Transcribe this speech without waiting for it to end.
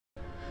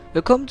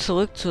Willkommen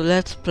zurück zu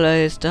Let's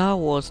Play Star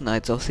Wars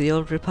Knights of the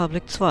Old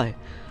Republic 2.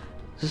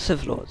 The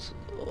Sith Lords.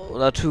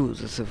 Oder To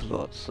the Sith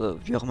Lords.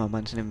 Wie auch immer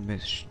man es nennen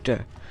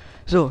möchte.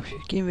 So,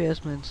 gehen wir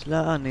erstmal ins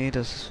nee,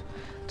 das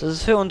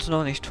ist für uns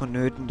noch nicht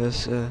vonnöten.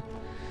 Das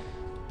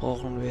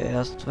brauchen wir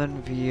erst,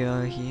 wenn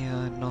wir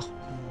hier noch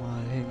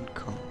mal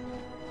hinkommen.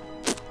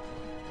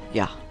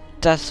 Ja,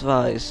 das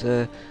war es.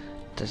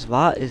 Das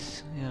war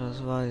es. Ja,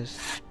 das war es.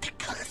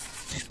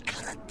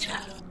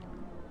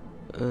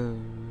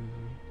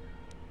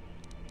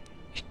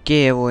 Ich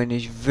gehe, wohin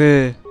ich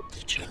will.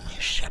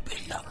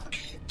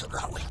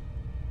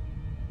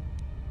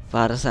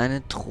 War das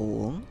eine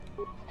Drohung?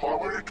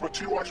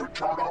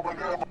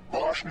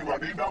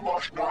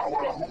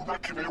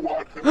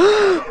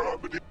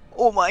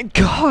 Oh mein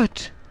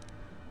Gott!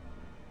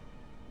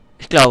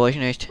 Ich glaube euch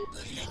nicht.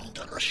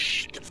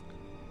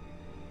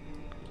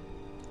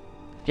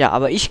 Ja,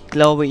 aber ich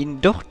glaube ihnen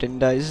doch, denn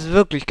da ist es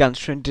wirklich ganz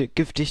schön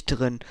giftig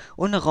drin.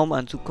 Ohne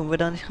Raumanzug kommen wir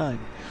da nicht rein.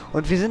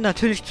 Und wir sind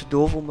natürlich zu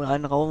doof, um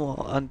einen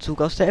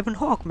Raumanzug aus der Ebon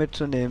Hawk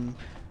mitzunehmen.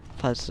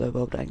 Falls es da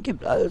überhaupt einen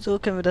gibt. Also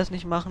können wir das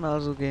nicht machen,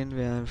 also gehen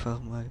wir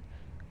einfach mal.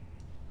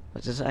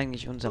 Was ist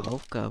eigentlich unsere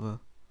Aufgabe?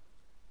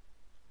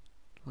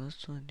 Was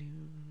soll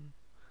die...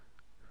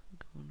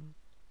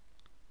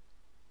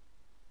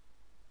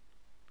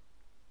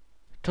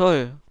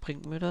 Toll,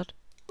 bringt mir das?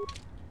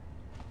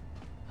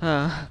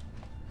 Ha.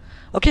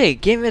 Okay,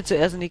 gehen wir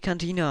zuerst in die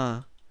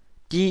Kantine.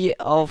 Die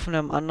auf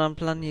einem anderen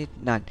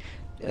Planeten... Nein,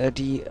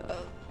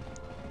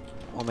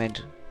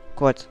 Moment,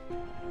 kurz.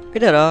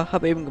 Wieder da,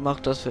 hab eben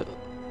gemacht, dass wir...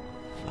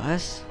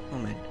 Was?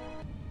 Moment.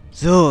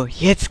 So,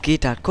 jetzt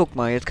geht das. Guck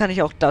mal, jetzt kann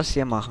ich auch das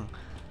hier machen.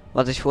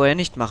 Was ich vorher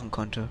nicht machen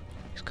konnte.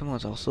 Das können wir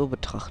uns auch so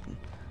betrachten.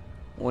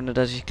 Ohne,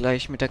 dass ich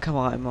gleich mit der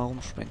Kamera einmal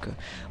rumschwenke.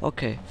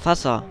 Okay,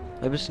 Fasser,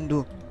 wer bist denn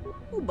du?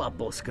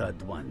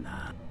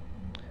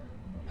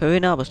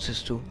 Wen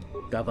arbeitest du?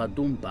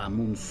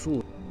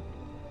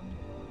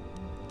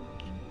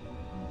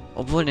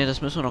 Obwohl, ne,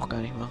 das müssen wir noch gar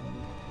nicht machen.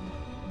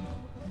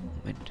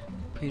 Moment,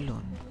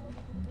 Pylon.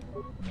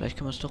 Vielleicht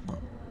können wir es doch mal.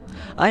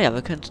 Ah ja,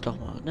 wir können es doch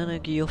mal.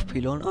 Energie auf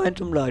Pylon 1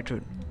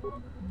 umleiten.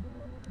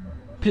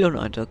 Pylon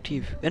 1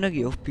 aktiv.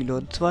 Energie auf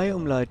Pylon 2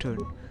 umleiten.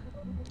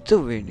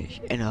 Zu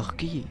wenig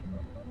Energie.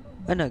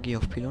 Energie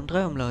auf Pylon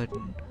 3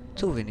 umleiten.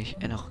 Zu wenig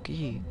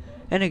Energie.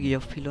 Energie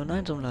auf Pylon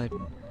 1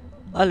 umleiten.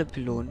 Alle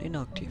Pylonen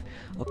inaktiv.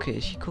 Okay,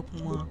 ich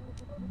gucke mal.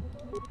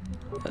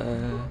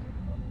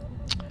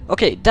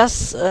 Okay,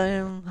 das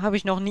habe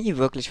ich noch nie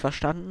wirklich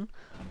verstanden.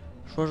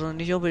 Ich weiß auch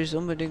nicht, ob ich es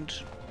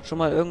unbedingt schon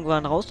mal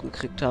irgendwann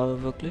rausgekriegt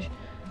habe, wirklich.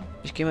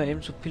 Ich gehe mal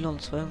eben zu Pylon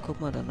 2 und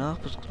guck mal danach.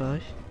 Bis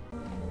gleich.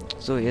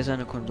 So, hier ist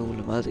eine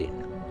Konsole. Mal sehen.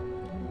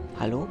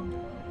 Hallo?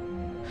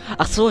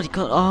 Ach so, die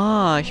Konsole.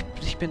 Ah,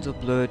 ich bin so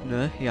blöd,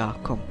 ne? Ja,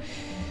 komm.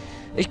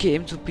 Ich gehe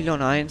eben zu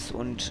Pylon 1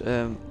 und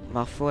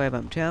mach vorher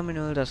beim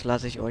Terminal. Das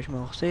lasse ich euch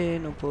mal auch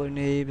sehen. Obwohl,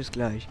 nee, bis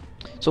gleich.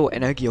 So,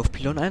 Energie auf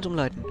Pylon 1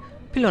 umleiten.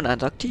 Pylon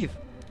 1 aktiv.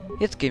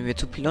 Jetzt gehen wir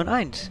zu Pylon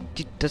 1.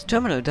 Das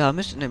Terminal da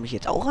müsste nämlich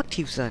jetzt auch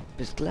aktiv sein.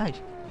 Bis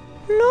gleich.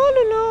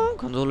 Lalala.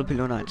 Konsole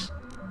Pylon 1.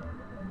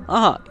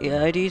 Aha,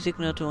 Ihr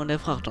ID-Signatur an der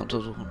Frachter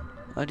untersuchen.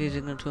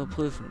 ID-Signatur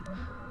prüfen.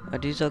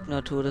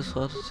 ID-Signatur des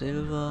Frachters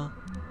Silber.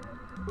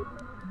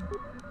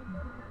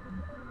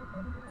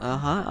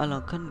 Aha,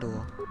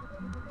 Alakando.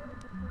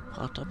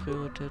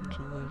 Frachterprioritäten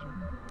zuweisen.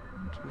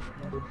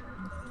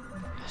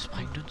 Was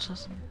bringt uns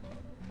das?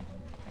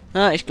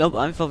 Na, ich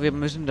glaube einfach, wir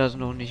müssen das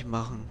noch nicht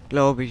machen.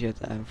 Glaube ich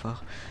jetzt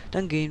einfach.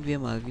 Dann gehen wir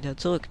mal wieder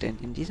zurück, denn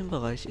in diesem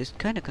Bereich ist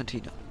keine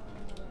Kantine.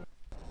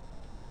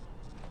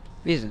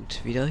 Wir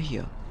sind wieder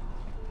hier.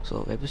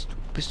 So, wer bist du?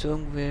 Bist du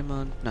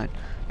irgendjemand? Nein,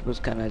 du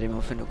bist keiner, den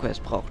man für eine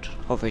Quest braucht.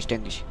 Hoffe ich,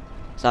 denke ich.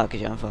 Sag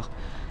ich einfach.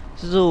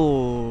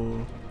 So.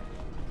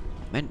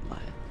 Moment mal.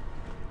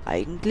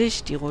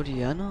 Eigentlich, die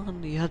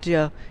Rhodianerin, die hat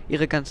ja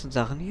ihre ganzen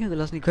Sachen hier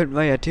gelassen. Die könnten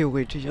wir ja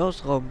theoretisch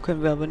ausrauben.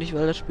 Können wir aber nicht,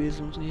 weil das Spiel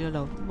es uns nicht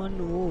erlaubt. Mann,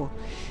 oh.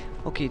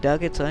 Okay, da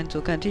geht's rein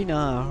zur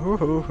Kantine.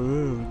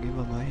 Gehen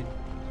wir mal hin.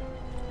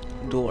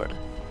 Dort.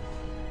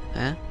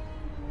 Hä?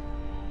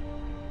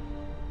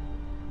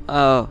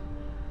 Oh.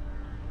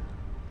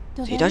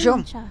 Seht euch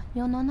um. Idiot.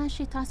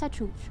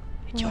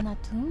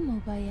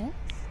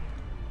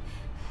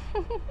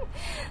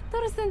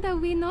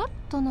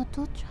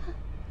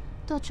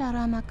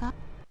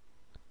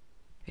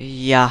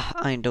 Ja,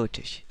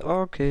 eindeutig.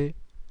 Okay.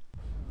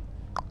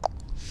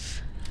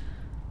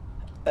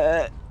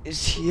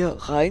 Ist hier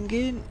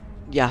reingehen?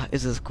 Ja,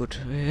 ist es gut.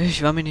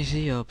 Ich war mir nicht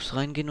sicher, ob es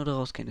reingehen oder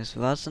rausgehen ist.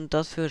 Was sind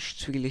das für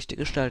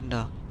zwielichtige Gestalten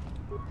da?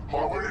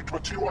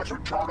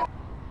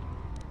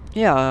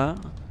 Ja,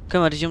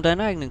 kümmere dich um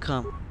deinen eigenen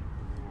Kram.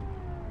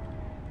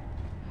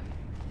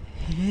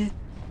 Hä?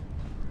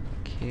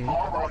 Okay.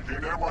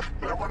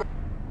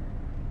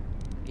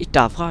 Ich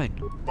darf rein.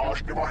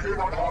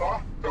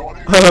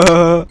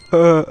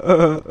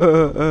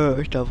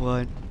 Ich darf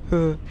rein.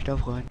 Ich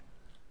darf rein.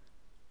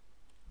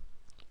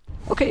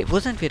 Okay, wo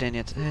sind wir denn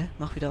jetzt? Hä?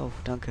 Mach wieder auf,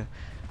 danke.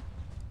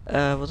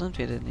 Wo sind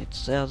wir denn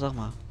jetzt? Ja, sag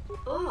mal.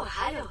 Oh,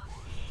 hallo.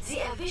 Sie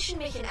erwischen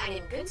mich in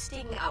einem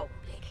günstigen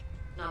Augenblick.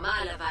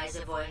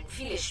 Normalerweise wollen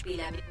viele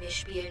Spieler mit mir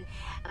spielen,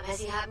 aber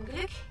sie haben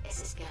Glück,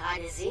 es ist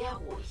gerade sehr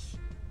ruhig.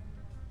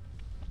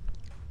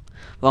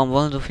 Warum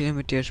wollen so viele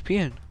mit dir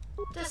spielen?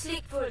 Das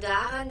liegt wohl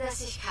daran,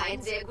 dass ich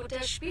kein sehr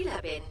guter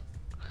Spieler bin.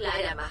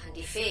 Leider machen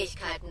die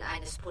Fähigkeiten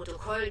eines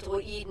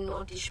Protokolldruiden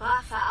und die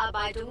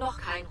Sprachverarbeitung noch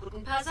keinen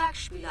guten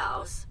Parsag-Spieler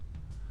aus.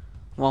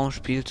 Warum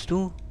spielst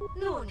du?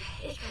 Nun,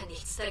 ich kann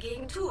nichts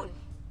dagegen tun.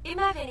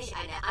 Immer wenn ich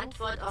eine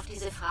Antwort auf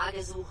diese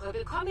Frage suche,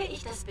 bekomme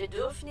ich das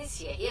Bedürfnis,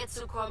 hierher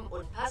zu kommen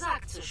und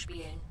Parsag zu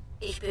spielen.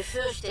 Ich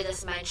befürchte,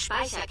 dass mein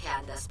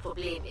Speicherkern das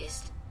Problem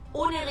ist.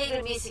 Ohne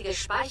regelmäßige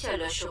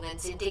Speicherlöschungen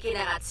sind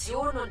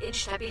Degeneration und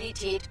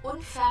Instabilität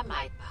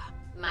unvermeidbar.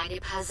 Meine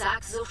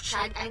Parsag-Sucht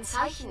scheint ein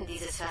Zeichen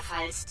dieses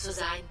Verfalls zu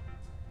sein.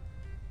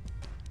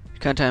 Ich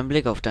könnte einen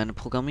Blick auf deine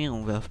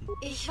Programmierung werfen.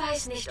 Ich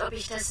weiß nicht, ob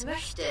ich das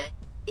möchte.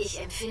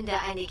 Ich empfinde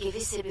eine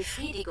gewisse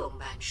Befriedigung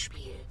beim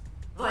Spiel.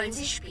 Wollen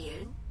Sie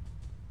spielen?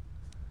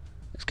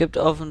 Es gibt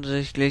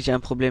offensichtlich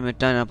ein Problem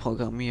mit deiner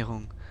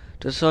Programmierung.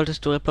 Das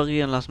solltest du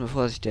reparieren lassen,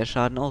 bevor sich der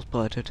Schaden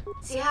ausbreitet.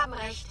 Sie haben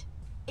recht.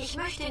 Ich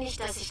möchte nicht,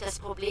 dass sich das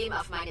Problem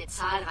auf meine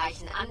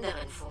zahlreichen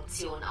anderen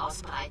Funktionen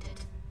ausbreitet.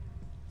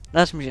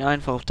 Lass mich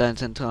einfach auf deinen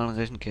zentralen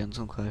Rechenkern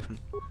zugreifen.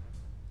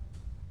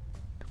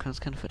 Du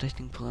kannst keine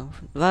verdächtigen Programme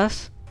finden.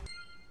 Was?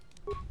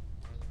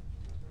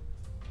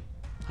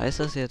 Heißt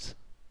das jetzt?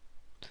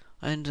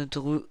 Eine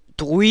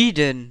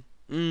Druiden.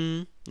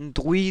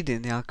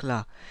 Druiden, ja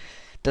klar.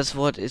 Das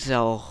Wort ist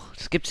ja auch,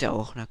 das gibt's ja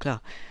auch, na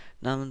klar.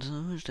 Namens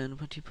eine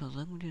Partie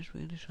Parsag mit dir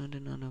spielen, ich scheint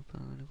in einer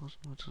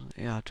großen zu sein.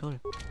 Ja, toll.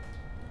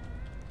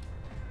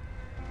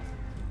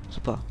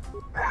 Super.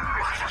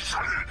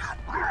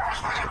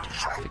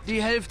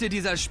 Die Hälfte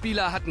dieser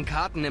Spieler hatten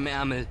Karten im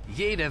Ärmel.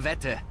 Jede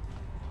Wette.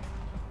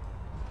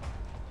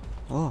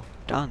 Oh,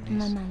 da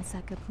nicht.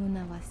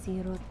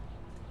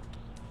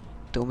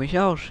 Du mich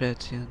auch,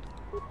 Schätzchen.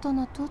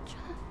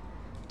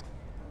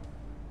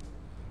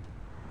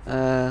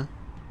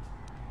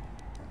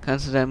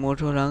 Kannst du deinen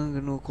Motor lange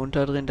genug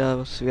runterdrehen,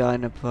 dass wir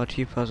eine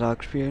Partie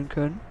Parsag spielen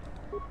können?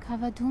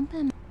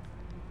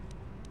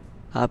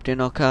 Habt ihr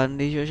noch Karten,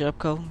 die ich euch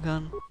abkaufen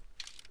kann?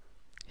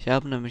 Ich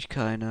habe nämlich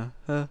keine.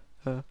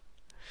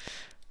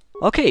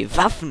 Okay,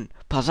 Waffen.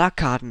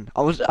 Parsag-Karten.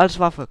 Als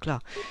Waffe,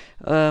 klar.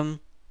 Okay,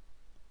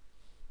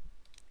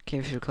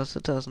 wie viel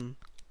kostet das denn?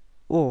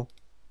 Oh.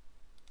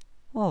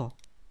 Oh.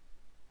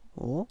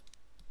 Oh.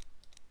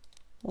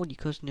 Oh, die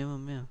kosten immer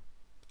mehr.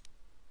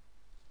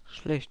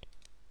 Schlecht.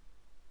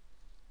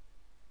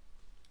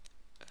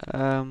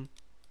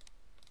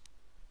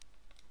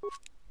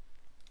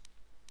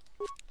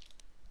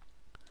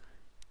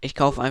 Ich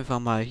kaufe einfach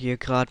mal hier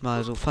gerade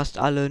mal so fast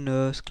alle,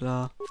 ne, ist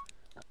klar.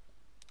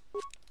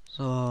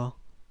 So.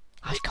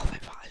 Ach, ich kaufe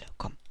einfach alle,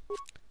 komm.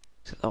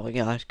 Ist jetzt auch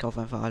egal, ich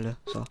kaufe einfach alle.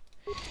 So.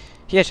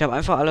 Hier, ich habe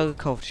einfach alle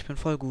gekauft. Ich bin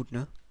voll gut,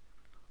 ne?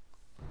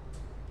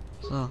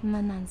 So.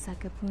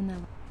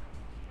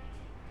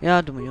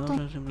 Ja, du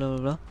Millionen, bla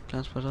bla bla.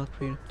 Kleines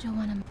Parsag-Spiel.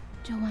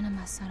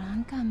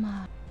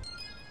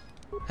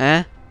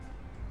 Hä?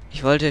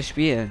 Ich wollte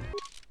spielen.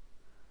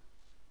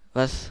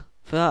 Was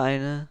für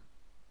eine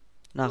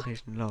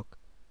Nachrichtenlog.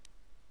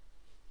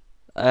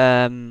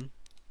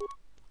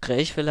 Krieg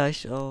ich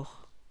vielleicht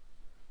auch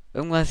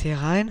irgendwas hier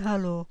rein?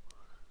 Hallo?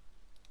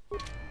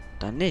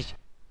 Dann nicht.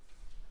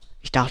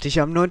 Ich dachte, ich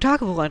habe einen neuen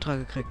Tagebucheintrag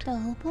gekriegt.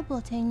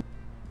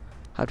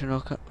 Habt ihr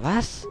noch...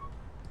 Was?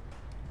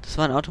 Das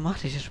war ein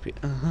automatisches Spiel.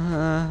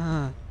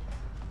 Aha.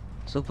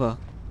 Super.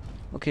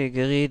 Okay,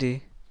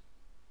 Gerede.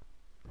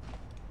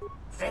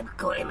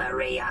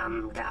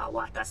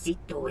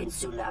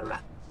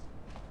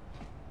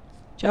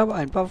 Ich habe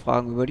ein paar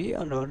Fragen über die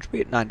anderen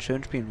Spiele. Nein,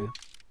 schön spielen wir.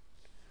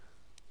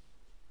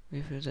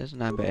 Wie viel Sätze?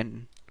 Nein,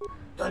 beenden.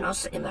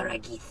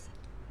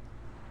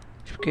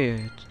 Ich gehe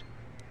jetzt.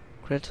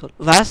 Credit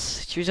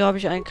was? Wieso habe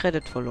ich einen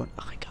Credit verloren?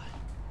 Ach, egal.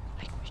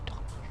 Leck mich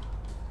doch.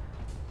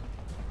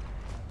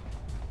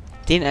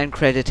 Den einen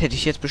Credit hätte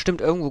ich jetzt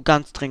bestimmt irgendwo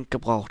ganz dringend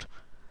gebraucht.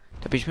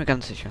 Da bin ich mir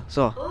ganz sicher.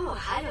 So. Oh,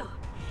 hallo.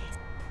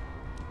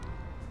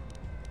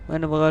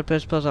 Wenn du bereit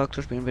bist, Parsag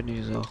zu spielen, bin ich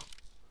es auch.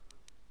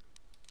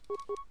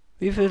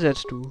 Wie viel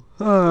setzt du?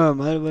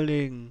 Mal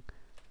überlegen.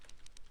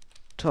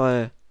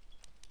 Toll.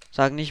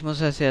 Sag nicht, ich muss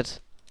das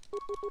jetzt.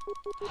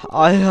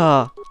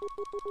 Alter.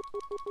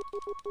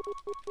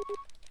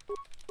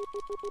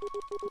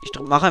 Ich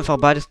mache einfach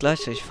beides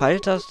gleichzeitig.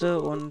 Pfeiltaste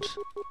und...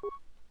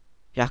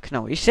 Ja,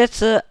 genau. Ich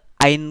setze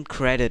einen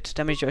Credit,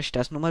 damit ich euch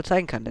das nur mal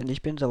zeigen kann, denn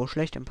ich bin so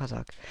schlecht im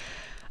Parsag.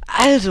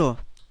 Also,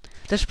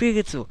 das Spiel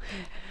geht so.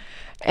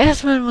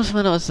 Erstmal muss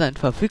man aus seinen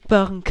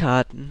verfügbaren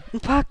Karten ein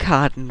paar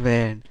Karten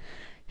wählen.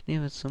 Ich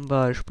nehme jetzt zum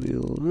Beispiel...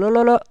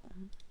 Lalala.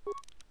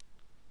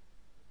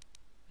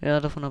 Ja,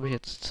 davon habe ich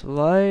jetzt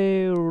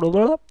 2.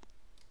 Lalala.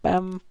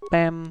 Bam,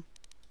 bam.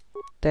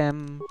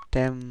 Däm,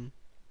 däm.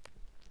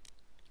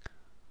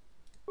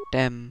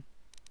 Däm.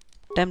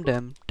 Däm,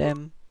 däm,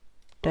 däm.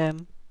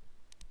 Däm.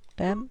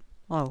 Däm.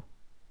 Wow.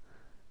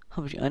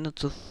 Habe ich eine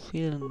zu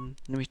viel?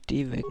 Nämlich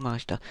die weg, mache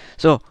ich da.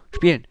 So,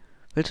 spielen.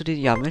 Willst du die?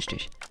 Ja, möchte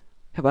ich.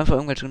 Ich habe einfach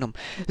irgendwelche genommen.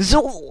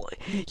 So,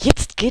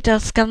 jetzt geht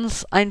das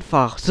ganz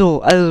einfach.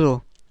 So,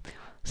 also.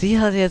 Sie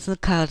hat jetzt eine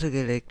Karte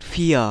gelegt.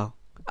 4.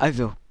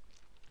 Also.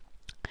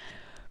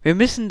 Wir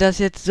müssen das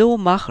jetzt so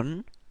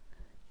machen,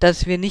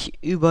 dass wir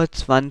nicht über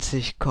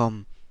 20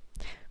 kommen.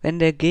 Wenn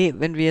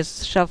wir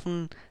es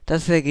schaffen,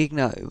 dass der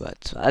Gegner über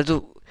 20...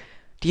 Also,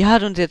 die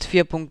hat uns jetzt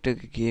 4 Punkte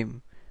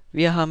gegeben.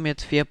 Wir haben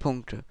jetzt 4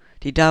 Punkte.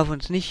 Die darf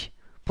uns nicht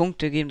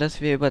Punkte geben,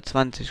 dass wir über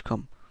 20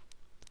 kommen.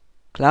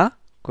 Klar?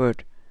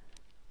 Gut.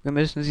 Wir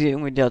müssen sie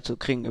irgendwie dazu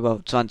kriegen,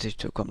 über 20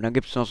 zu kommen. Dann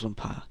gibt es noch so ein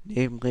paar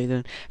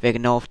Nebenregeln. Wer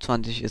genau auf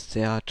 20 ist,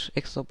 der hat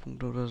extra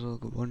Punkte oder so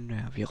gewonnen.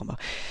 Ja, wie auch immer.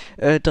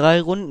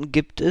 3 Runden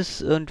gibt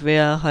es und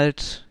wer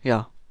halt,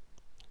 ja,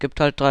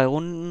 gibt halt 3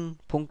 Runden,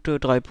 Punkte,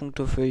 3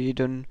 Punkte für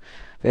jeden.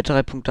 Wer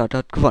 3 Punkte hat,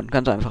 hat gewonnen.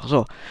 Ganz einfach.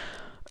 So.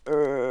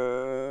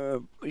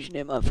 Ich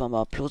nehme einfach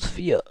mal plus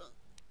 4.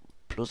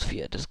 Plus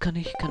 4. Das kann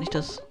ich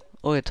das...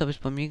 Oh, jetzt habe ich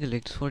es bei mir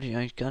gelegt. Das wollte ich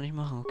eigentlich gar nicht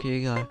machen. Okay,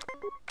 egal.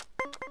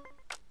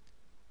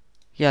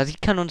 Ja, sie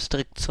kann uns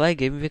direkt 2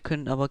 geben. Wir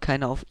können aber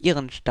keine auf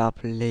ihren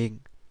Stapel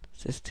legen.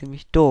 Das ist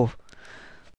ziemlich doof.